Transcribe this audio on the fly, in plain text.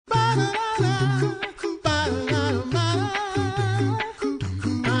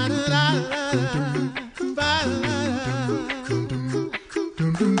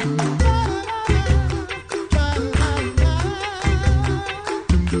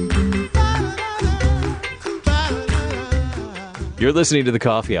You're listening to The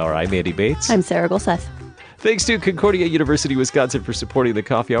Coffee Hour. I'm Andy Bates. I'm Sarah Golseth. Thanks to Concordia University, Wisconsin for supporting The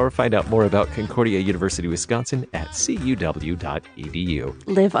Coffee Hour. Find out more about Concordia University, Wisconsin at cuw.edu.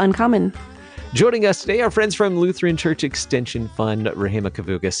 Live uncommon. Joining us today are friends from Lutheran Church Extension Fund, Rehema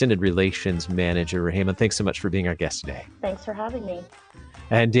Kavugha, Synod Relations Manager. Rehema, thanks so much for being our guest today. Thanks for having me.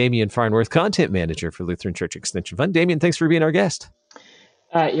 And Demian Farnworth, Content Manager for Lutheran Church Extension Fund. Demian, thanks for being our guest.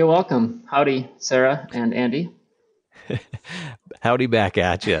 You're welcome. Howdy, Sarah and Andy. Howdy back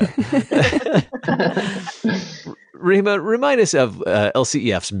at you. Rehema, remind us of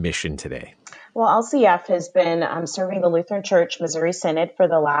LCEF's mission today. Well, LCEF has been serving the Lutheran Church Missouri Synod for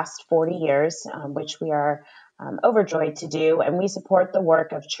the last 40 years, which we are overjoyed to do. And we support the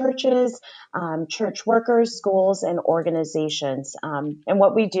work of churches, church workers, schools, and organizations. And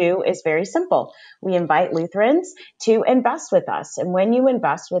what we do is very simple. We invite Lutherans to invest with us. And when you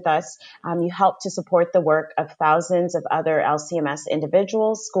invest with us, you help to support the work of thousands of other LCMS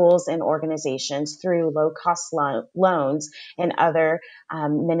individuals, schools, and organizations through low-cost loans and other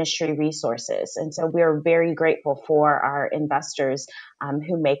ministry resources. And so we're very grateful for our investors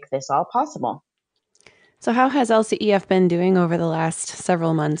who make this all possible. So how has LCEF been doing over the last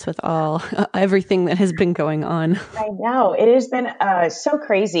several months with everything that has been going on? I know it has been so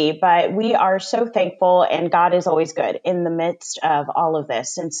crazy, but we are so thankful, and God is always good in the midst of all of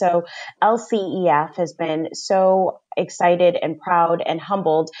this. And so LCEF has been so excited and proud and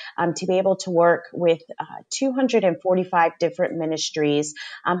humbled to be able to work with 245 different ministries,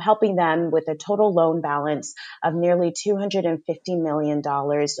 helping them with a total loan balance of nearly $250 million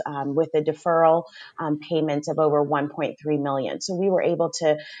with a deferral payments of over $1.3 million. So we were able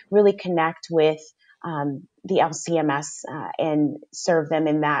to really connect with the LCMS and serve them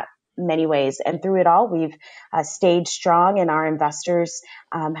in that many ways. And through it all, we've stayed strong, and our investors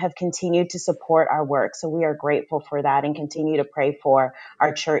have continued to support our work. So we are grateful for that and continue to pray for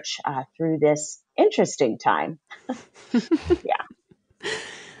our church through this interesting time. Yeah.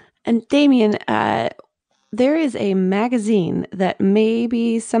 And Demian, there is a magazine that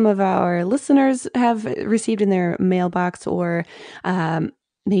maybe some of our listeners have received in their mailbox, or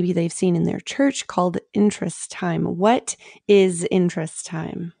maybe they've seen in their church, called Interest Time. What is Interest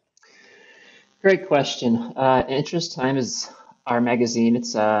Time? Great question. Interest Time is our magazine.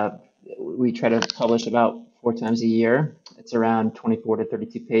 It's we try to publish about 4 times a year. It's around 24 to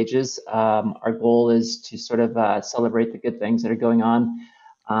 32 pages. Our goal is to sort of celebrate the good things that are going on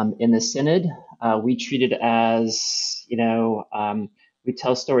in the Synod. We treat it as, we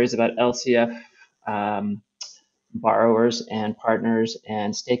tell stories about LCF borrowers and partners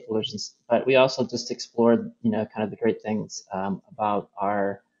and stakeholders, but we also just explore, kind of the great things about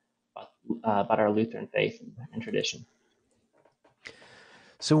our Lutheran faith and tradition.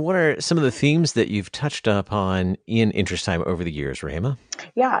 So what are some of the themes that you've touched upon in Interest Time over the years, Rehema?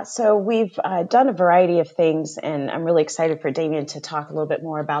 Yeah, so we've done a variety of things, and I'm really excited for Demian to talk a little bit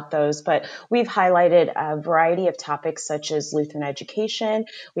more about those. But we've highlighted a variety of topics such as Lutheran education.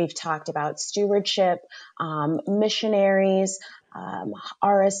 We've talked about stewardship, missionaries,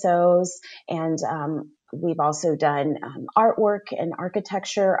 RSOs, and we've also done artwork and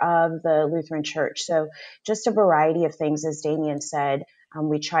architecture of the Lutheran Church. So just a variety of things, as Demian said.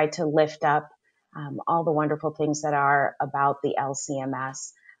 We try to lift up all the wonderful things that are about the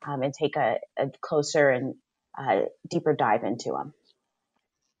LCMS and take a closer and deeper dive into them.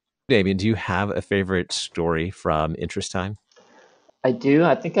 Damian, do you have a favorite story from Interest Time? I do.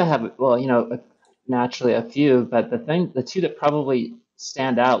 I think I have, naturally a few, but the two that probably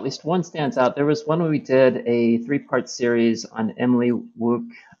stand out, at least one stands out. There was one where we did a 3-part series on Emily Wook,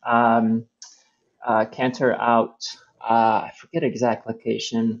 Cantor Out. I forget exact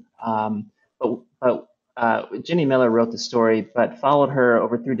location, but Jenny Miller wrote the story, but followed her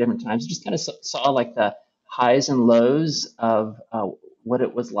over 3 different times. Just kind of saw like the highs and lows of what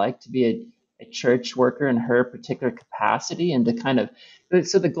it was like to be a church worker in her particular capacity, and to kind of,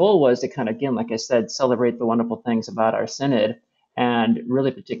 so the goal was to kind of, again, like I said, celebrate the wonderful things about our Synod, and really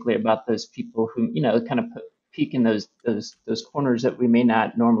particularly about those people who, kind of peek in those corners that we may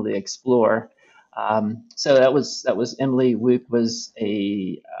not normally explore. So that was Emily Wook was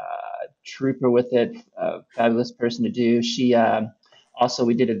a trooper with it, a fabulous person to do. She also,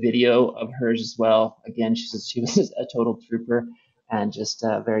 we did a video of hers as well. Again, she was a total trooper and just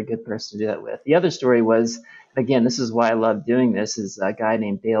a very good person to do that with. The other story was, again, this is why I love doing this, is a guy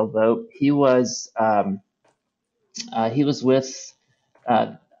named Dale Vogt. He was with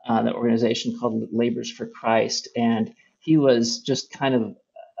the organization called Labors for Christ, and he was just kind of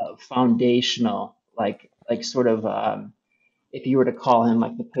foundational, like sort of if you were to call him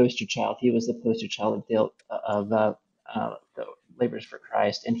like the poster child, he was the poster child of the Laborers for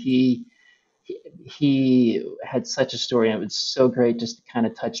Christ, and he had such a story, and it was so great just to kind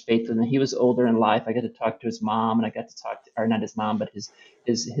of touch base with him. He was older in life. I got to talk to his mom, and I got to talk to, or not his mom, but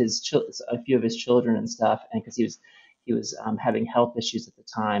a few of his children and stuff, and because he was having health issues at the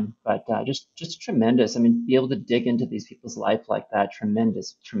time, but just tremendous. I mean, be able to dig into these people's life like that,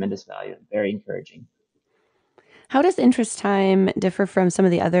 tremendous value, very encouraging. How does Interest Time differ from some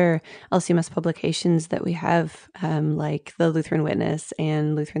of the other LCMS publications that we have, like the Lutheran Witness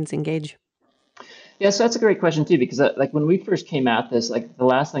and Lutherans Engage? Yeah, so that's a great question too, because like when we first came at this, like the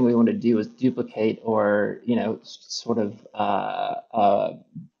last thing we wanted to do was duplicate or sort of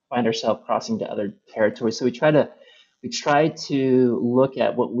find ourselves crossing to other territories. So we tried to look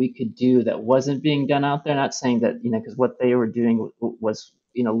at what we could do that wasn't being done out there. Not saying that because what they were doing was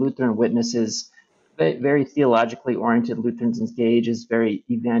Lutheran Witnesses, very theologically oriented. Lutherans Engage is very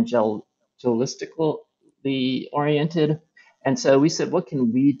evangelistically oriented. And so we said, what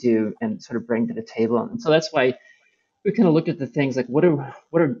can we do and sort of bring to the table? And so that's why we kind of looked at the things like what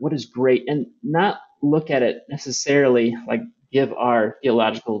is great, and not look at it necessarily like give our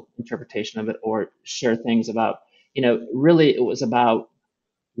theological interpretation of it or share things about, really it was about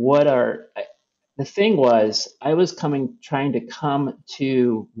what are the thing was, I was trying to come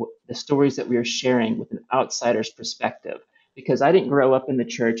to the stories that we were sharing with an outsider's perspective, because I didn't grow up in the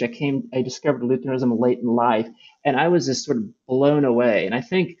church. I discovered Lutheranism late in life, and I was just sort of blown away. And I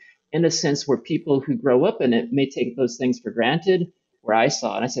think, in a sense, where people who grow up in it may take those things for granted, where I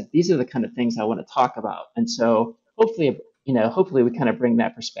saw it, and I said, these are the kind of things I want to talk about. And so, hopefully, we kind of bring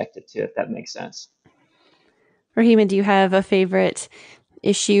that perspective too, if that makes sense. Rehema, do you have a favorite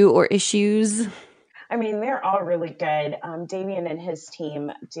issue or issues? I mean, they're all really good. Demian and his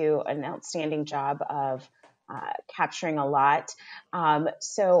team do an outstanding job of capturing a lot.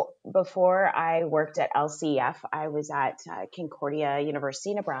 So before I worked at LCEF, I was at Concordia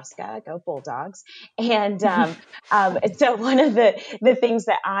University, Nebraska. Go Bulldogs! And so one of the things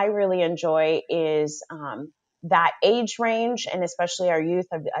that I really enjoy is that age range, and especially our youth.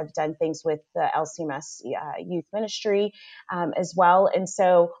 I've done things with the LCMS youth ministry as well. And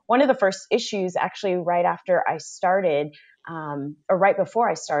so one of the first issues, actually right after I started, or right before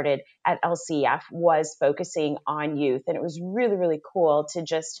I started at LCEF, was focusing on youth. And it was really, really cool to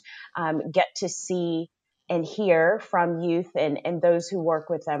just get to see and hear from youth and those who work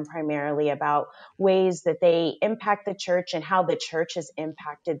with them primarily about ways that they impact the church and how the church has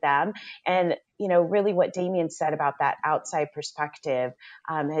impacted them. And, really what Demian said about that outside perspective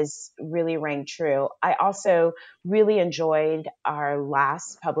has really rang true. I also really enjoyed our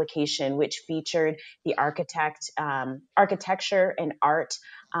last publication, which featured the architecture and art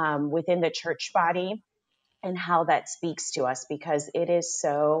within the church body, and how that speaks to us, because it is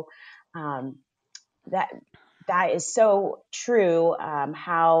so that is so true.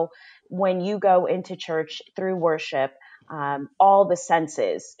 How when you go into church through worship, all the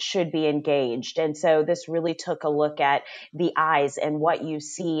senses should be engaged. And so this really took a look at the eyes and what you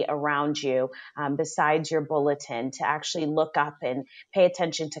see around you, besides your bulletin, to actually look up and pay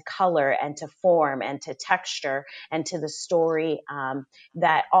attention to color and to form and to texture and to the story,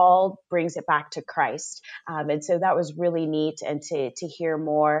 that all brings it back to Christ. And so that was really neat. And to hear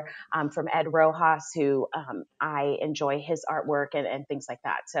more from Ed Rojas, who I enjoy his artwork and things like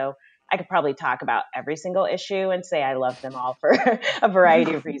that. So I could probably talk about every single issue and say I love them all for a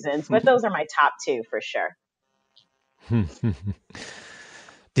variety of reasons, but those are my top two for sure.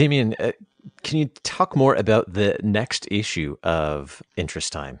 Demian, can you talk more about the next issue of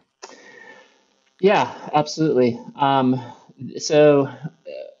Interest Time? Yeah, absolutely. So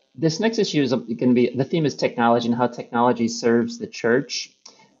this next issue is going to be, the theme is technology and how technology serves the church.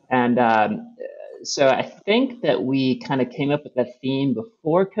 And so I think that we kind of came up with that theme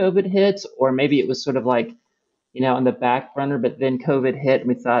before COVID hit, or maybe it was sort of like, on the back burner, but then COVID hit and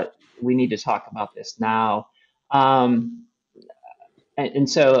we thought we need to talk about this now. And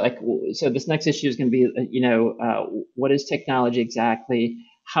so this next issue is going to be, what is technology exactly?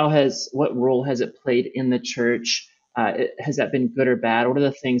 What role has it played in the church? Has that been good or bad? What are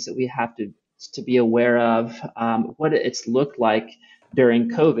the things that we have to be aware of? What it's looked like during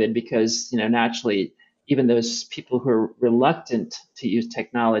COVID, because, naturally, even those people who are reluctant to use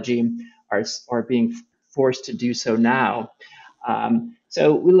technology are being forced to do so now.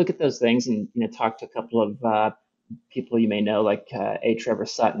 So we look at those things and, talk to a couple of people you may know, like A. Trevor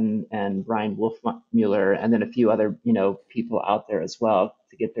Sutton and Brian Wolfmueller, and then a few other, people out there as well,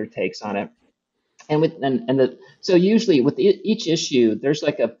 to get their takes on it. So usually with each issue, there's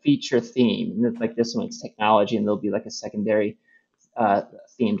like a feature theme. And like this one's technology, and there'll be like a secondary uh,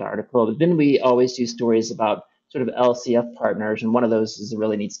 themed article. But then we always do stories about sort of LCF partners, and one of those is a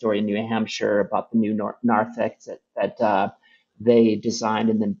really neat story in New Hampshire about the new narthex that they designed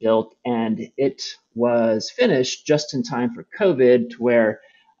and then built, and it was finished just in time for COVID, to where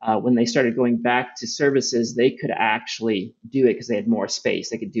when they started going back to services, they could actually do it because they had more space.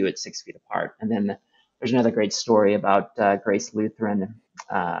 They could do it 6 feet apart. And then there's another great story about Grace Lutheran.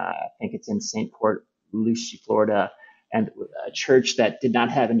 I think it's in St. Port Lucie, Florida, and a church that did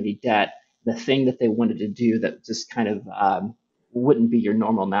not have any debt. The thing that they wanted to do that just kind of wouldn't be your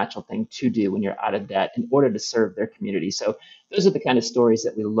normal natural thing to do when you're out of debt in order to serve their community. So those are the kind of stories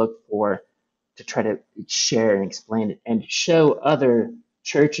that we look for to try to share and explain it and show other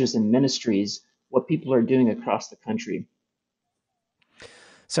churches and ministries what people are doing across the country.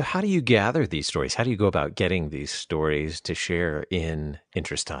 So how do you gather these stories? How do you go about getting these stories to share in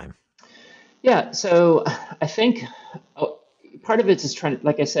Interest Time? Yeah, so I think part of it is trying to,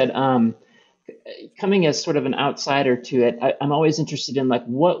 like I said, coming as sort of an outsider to it, I'm always interested in like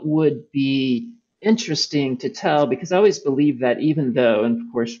what would be interesting to tell, because I always believe that even though, and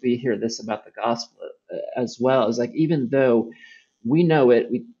of course we hear this about the gospel as well, is like even though we know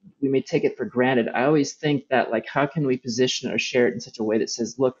it, we may take it for granted. I always think that like how can we position or share it in such a way that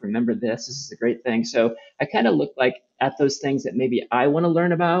says, look, remember this is a great thing. So I kind of look like at those things that maybe I want to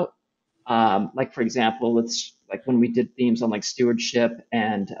learn about. Like for example, let's like when we did themes on like stewardship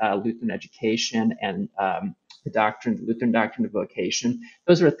and Lutheran education and the Lutheran doctrine of vocation.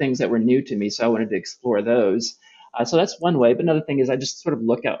 Those were things that were new to me, so I wanted to explore those. So that's one way. But another thing is I just sort of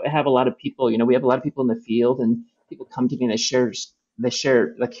look at. I have a lot of people. We have a lot of people in the field, and people come to me and they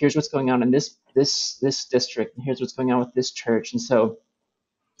share like here's what's going on in this district, and here's what's going on with this church, and so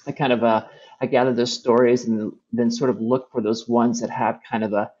I kind of I gather those stories and then sort of look for those ones that have kind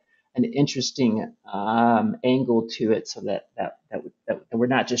of an interesting angle to it, so that we're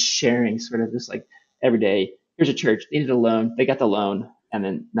not just sharing sort of this like every day. Here's a church, they need a loan, they got the loan, and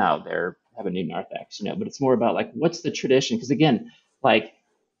then now they're have a new narthex, But it's more about like what's the tradition? Because again, like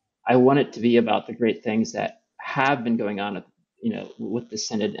I want it to be about the great things that have been going on, with the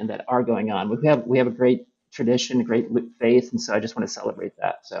Synod and that are going on. We have a great tradition, a great faith, and so I just want to celebrate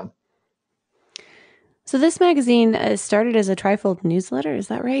that. So this magazine started as a trifold newsletter, is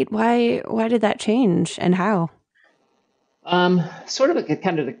that right? Why did that change, and how? Sort of like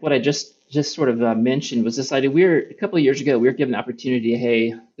kind of like what I just sort of mentioned was this idea. A couple of years ago, we were given the opportunity.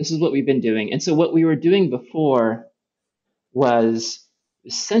 Hey, this is what we've been doing, and so what we were doing before was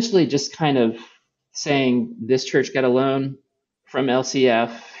essentially just kind of saying this church got a loan from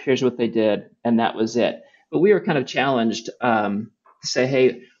LCF. Here's what they did, and that was it. But we were kind of challenged to say,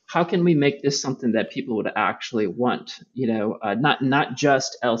 hey, how can we make this something that people would actually want? Not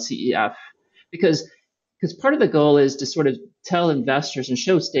just LCEF, because part of the goal is to sort of tell investors and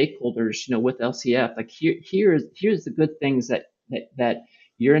show stakeholders, with LCF, like here's the good things that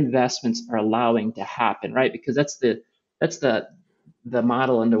your investments are allowing to happen, right? Because that's the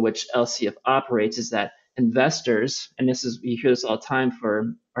model under which LCF operates, is that investors, and you hear this all the time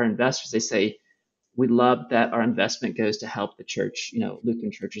for our investors, they say, we love that our investment goes to help the church,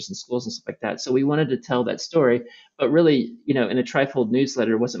 Lutheran churches and schools and stuff like that. So we wanted to tell that story, but really, in a trifold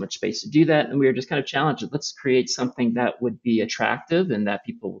newsletter, there wasn't much space to do that. And we were just kind of challenged. Let's create something that would be attractive and that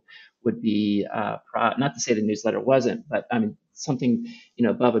people would be proud, not to say the newsletter wasn't, but I mean, something,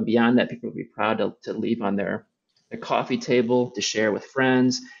 above and beyond that, people would be proud to leave on their coffee table, to share with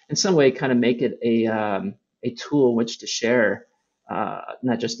friends, in some way, kind of make it a tool in which to share,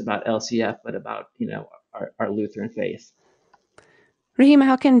 not just about LCF, but about our Lutheran faith. Rehema,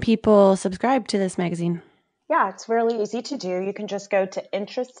 how can people subscribe to this magazine? Yeah, it's really easy to do. You can just go to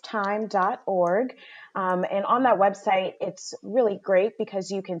interesttime.org. And on that website, it's really great because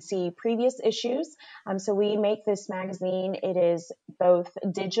you can see previous issues. So we make this magazine. It is both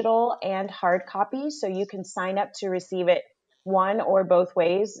digital and hard copy. So you can sign up to receive it one or both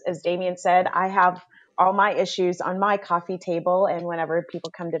ways. As Demian said, I have all my issues on my coffee table. And whenever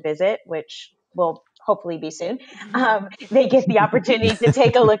people come to visit, which will hopefully be soon, they get the opportunity to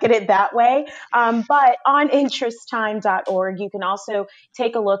take a look at it that way. But on interesttime.org, you can also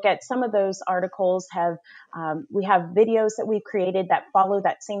take a look at some of those articles. We have videos that we've created that follow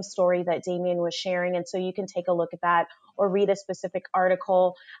that same story that Demian was sharing. And so you can take a look at that or read a specific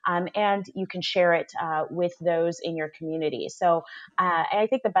article, and you can share it with those in your community. So and I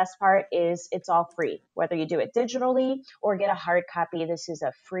think the best part is it's all free, whether you do it digitally or get a hard copy. This is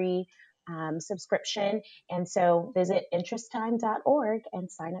a free subscription. And so visit interesttime.org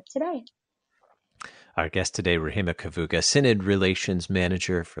and sign up today. Our guest today, Rehema Kavugha, Synod Relations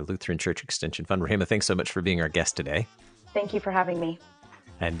Manager for Lutheran Church Extension Fund. Rehema, thanks so much for being our guest today. Thank you for having me.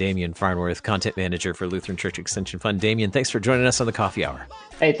 And Demian Farnworth, Content Manager for Lutheran Church Extension Fund. Demian, thanks for joining us on the Coffee Hour.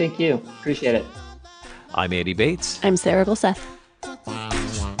 Hey, thank you. Appreciate it. I'm Andy Bates. I'm Sarah Gulseth.